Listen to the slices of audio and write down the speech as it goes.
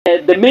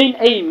the main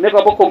aim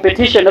nebo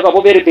competition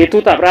nebo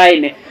betutab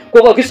raini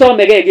ko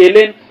kakisomege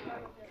kelen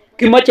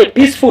kimoche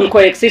peaceful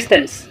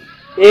coexistence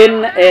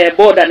in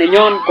border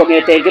nenyon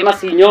kong'eten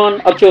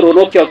kimasinyon ak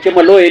choronokyok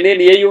chemaloen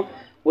en iyeyu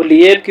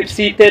oliep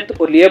Kipsitet,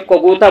 oliep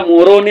Koguta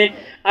Muhoroni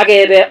ak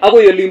kebe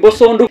akoi olimbo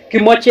Sondu.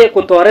 Kimoche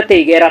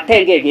kotoretech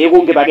keratenge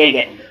keeku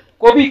kibagenge.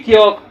 Ko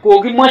bikyok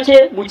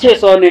kokimoche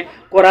muchesoni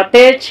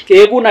koratech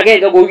keeku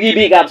agenge kou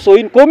biikab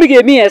Soin. Komi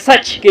kemi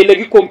sach kele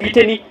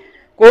kikompiteni.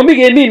 Komi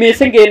kemi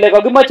missing kele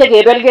kakimoche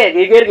kebelge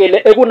keker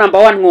kele eku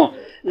number 1 ng'o.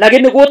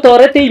 Lakini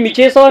kotoretech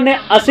michesoni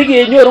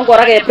asikenyoru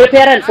kora ke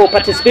prepare for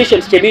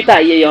participations chemi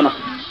tai yeyono.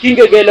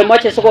 Kinge kele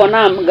moche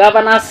sikonam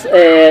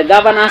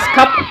governors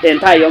cup en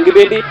tai yon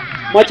kibendi,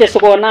 moche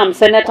sikonam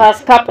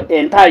senators cup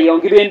en tai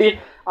yon kibendi,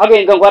 ak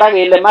kengen kora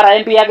kele mara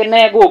MP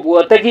akine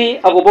kobwote ki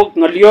akobo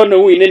ng'olyo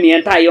neu ineni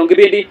en tai yon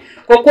kibendi.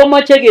 Ko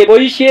komoche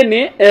keboisien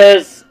ni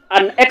as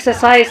an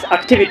exercise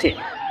activity.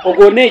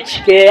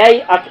 Kokonech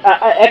keyai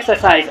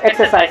exercise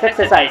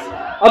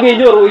ak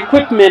kenyoru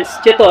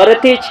equipments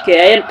chetoretech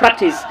keyaen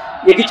practice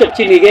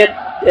yekichopchinige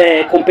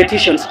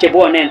competitions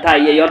chebwone en tai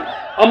yeyon.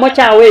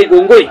 Amoche awech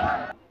kongoi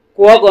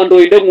ko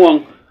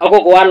kandoindeng'wong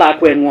ako ko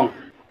lakweng'wong.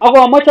 Ako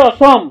amoche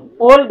asom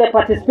all the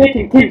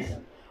participating teams.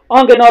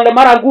 Angen ale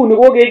mara nguni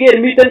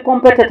kokeker miten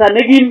competitor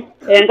nekim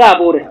en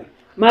Kabore,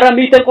 mara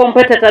miten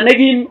competitor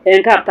nekim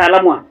en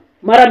Kaptalamwa,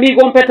 mara mi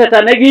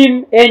competitor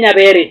nekim en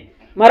Nyabere,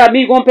 mara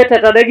mi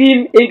competitor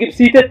nekim en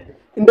Kipsitet.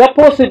 Ndo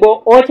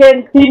possible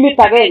ochen timit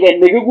agenge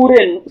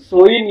nekikuren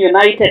Soin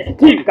United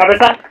team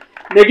kabisa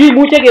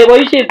nekimuche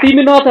keboisien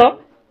timit noto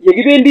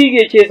yekibendi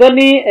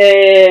kechezoni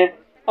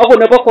ako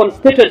nebo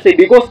constituency,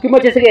 because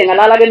kimoche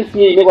sikeng'alal ak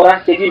MCA ni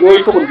kora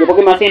chekindoi tugul chebo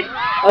kimasin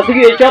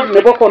asikechop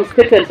nebo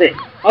constituency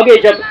ak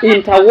kechop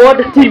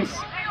inter-ward teams.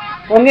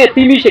 Kong'et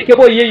timishek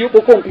chebo iyeyu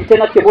ko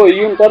competen ak chebo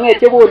iyun, kong'et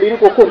chebo olin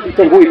ko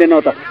competen kou ile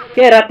noto.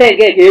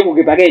 Keratenge keeku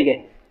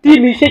kibagenge.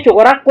 Timishek chu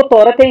kora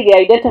kotoretech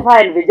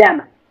ke-identify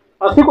vijana.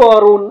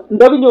 Asikorun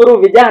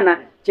ndakinyoru vijana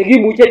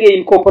chekimuche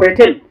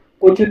ke-incorporaten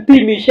kochut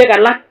timishek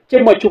alak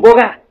chemochubo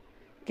gaa.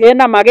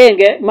 Kenam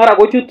agenge mara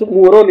kochut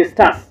Muhoroni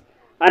Stars,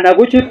 ana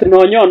kochut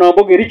nonyo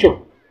nombo Kericho,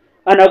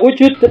 ana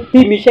kochut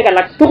timishek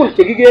alak tugul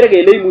chekikere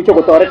kele imuche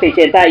kotoretech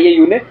en tai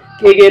yeyune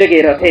kekere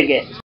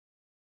keratenge.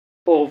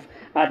 Of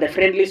the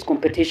friendliest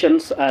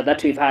competitions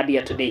that we've had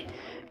here today.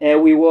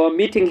 We were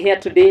meeting here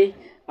today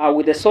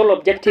with the sole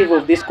objective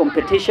of this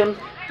competition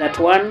that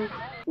one,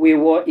 we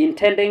were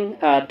intending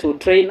to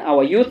train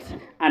our youth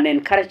and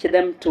encourage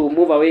them to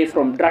move away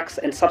from drugs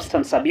and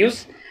substance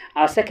abuse.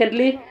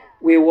 Secondly,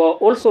 we were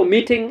also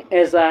meeting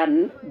as a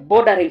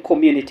bordering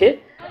community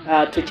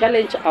to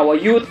challenge our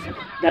youth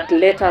that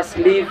let us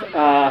live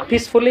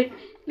peacefully,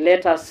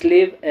 let us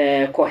live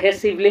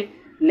cohesively,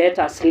 let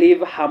us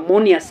live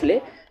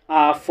harmoniously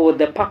for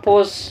the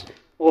purpose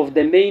of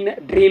the main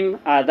dream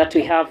that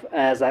we have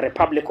as a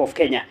Republic of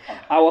Kenya.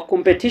 Our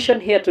competition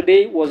here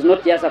today was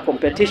not just a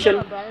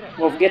competition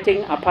of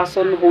getting a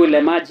person who will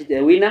emerge the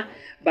winner,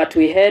 but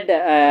we had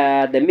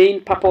the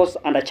main purpose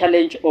and a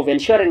challenge of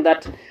ensuring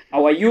that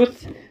our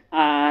youth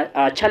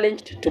are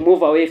challenged to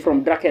move away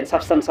from drug and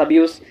substance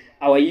abuse.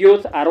 Our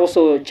youth are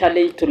also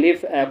challenged to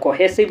live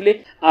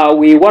cohesively.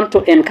 We want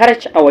to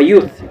encourage our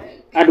youth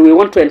and we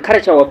want to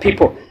encourage our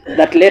people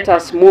that let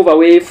us move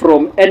away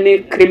from any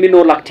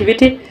criminal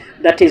activity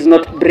that is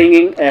not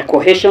bringing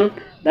cohesion,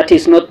 that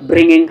is not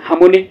bringing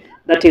harmony,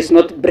 that is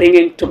not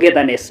bringing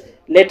togetherness.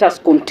 Let us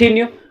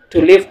continue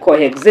to live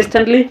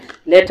coexistently.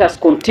 Let us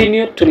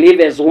continue to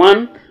live as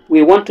one.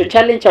 We want to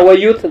challenge our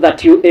youth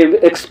that you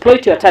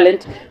exploit your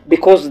talent,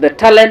 because the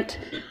talent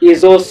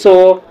is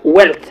also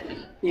wealth.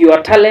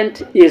 Your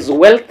talent is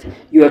wealth.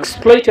 You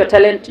exploit your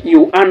talent,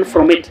 you earn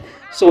from it.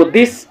 So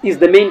this is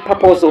the main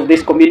purpose of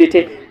this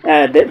community,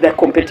 the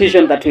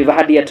competition that we've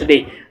had here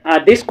today.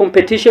 These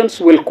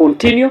competitions will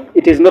continue.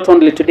 It is not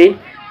only today,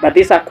 but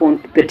these are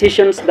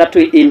competitions that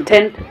we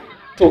intend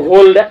to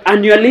hold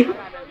annually.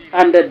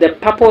 And the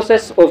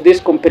purposes of this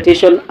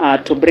competition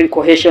are to bring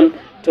cohesion,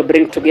 to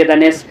bring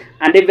togetherness,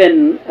 and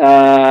even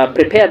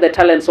prepare the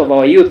talents of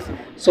our youth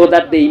so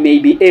that they may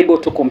be able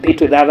to compete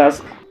with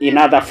others in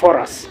other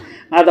forums.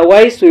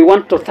 Otherwise, we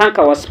want to thank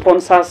our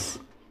sponsors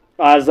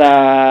as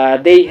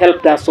they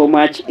helped us so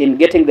much in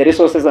getting the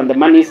resources and the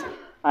monies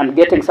and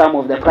getting some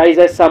of the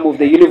prizes, some of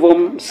the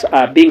uniforms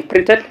being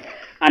printed.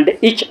 And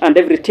each and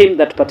every team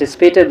that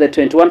participated, the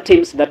 21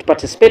 teams that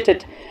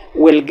participated,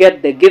 will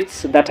get the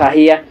gifts that are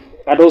here,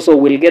 and also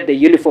will get the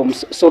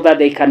uniforms so that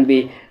they can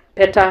be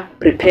better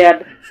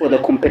prepared for the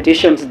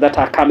competitions that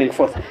are coming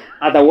forth.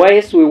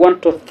 Otherwise, we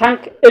want to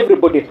thank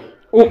everybody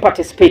who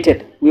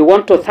participated. We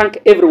want to thank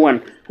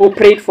everyone who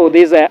prayed for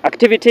this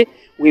activity.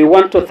 We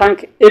want to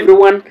thank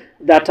everyone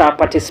that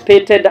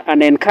participated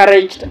and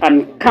encouraged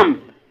and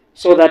come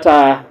so that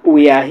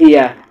we are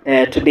here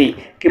today.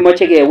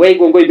 Kimoche ke wei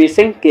gongoi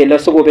mising ke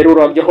losogo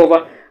beruro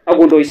Jehova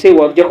agundo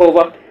isewa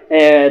Jehova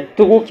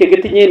tuguk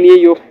chekitinye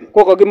ni yo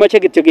ko kimoche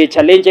kityo ke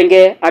challenge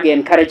nge ag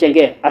encourage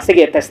nge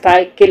asige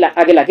testai kila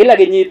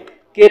kenyit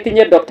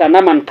ketinye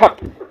Dr.Naaman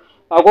Cup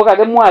ako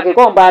kakimwa ke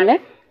kombane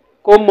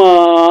ko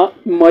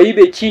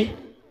maibe chi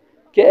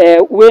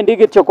wendi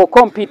kityo ko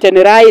compete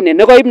ni raini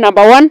nekoib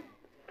number 1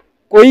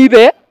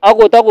 koibe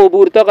akot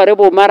akoburto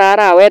karibu mara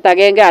arawet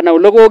agenge anan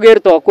ole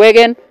kokerto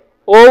kwegen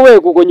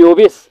oweku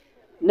konyobis.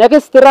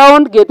 Next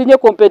round ketinye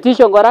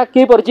competition kora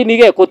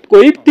keborchinige kot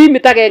koib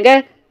timit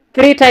agenge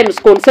 3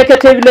 times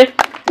consecutively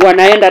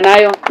wanaenda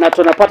nayo na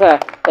tunapata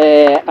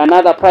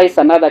another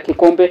prize, another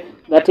kikombe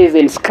that is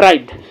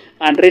inscribed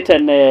and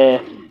written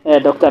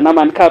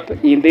Dr.Naaman Cup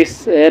in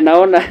this.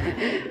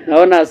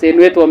 Naona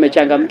senu wetu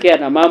wamechangamkia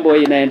na mambo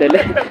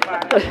inaendelea.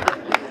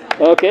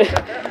 Okay.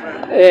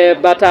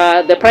 But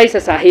the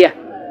prizes are here.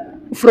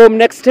 From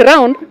next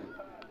round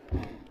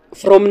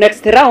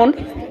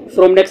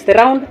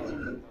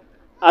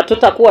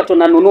hatutakuwa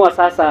tunanunua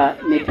sasa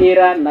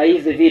mipira na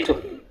hizi vitu.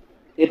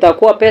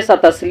 Itakuwa pesa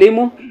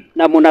taslimu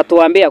na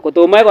mnatuambia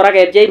kutumai kora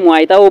kepje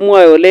mwaita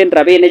omwoe olen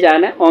rabinik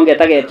chane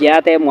onget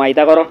akepjeate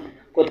mwaita koro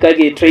kot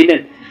kage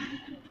training.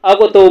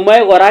 Ako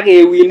tumai kora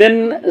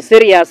kewinen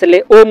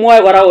seriously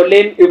omwoe kora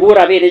olen ibu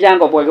rabinik chan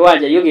kobwa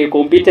kiwanja yo ke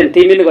compete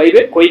team ni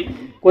koib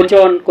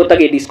kochon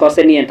kotage discuss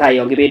ni entire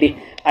yon kibedi.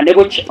 Ande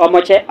buch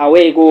amache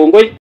away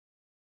kongoi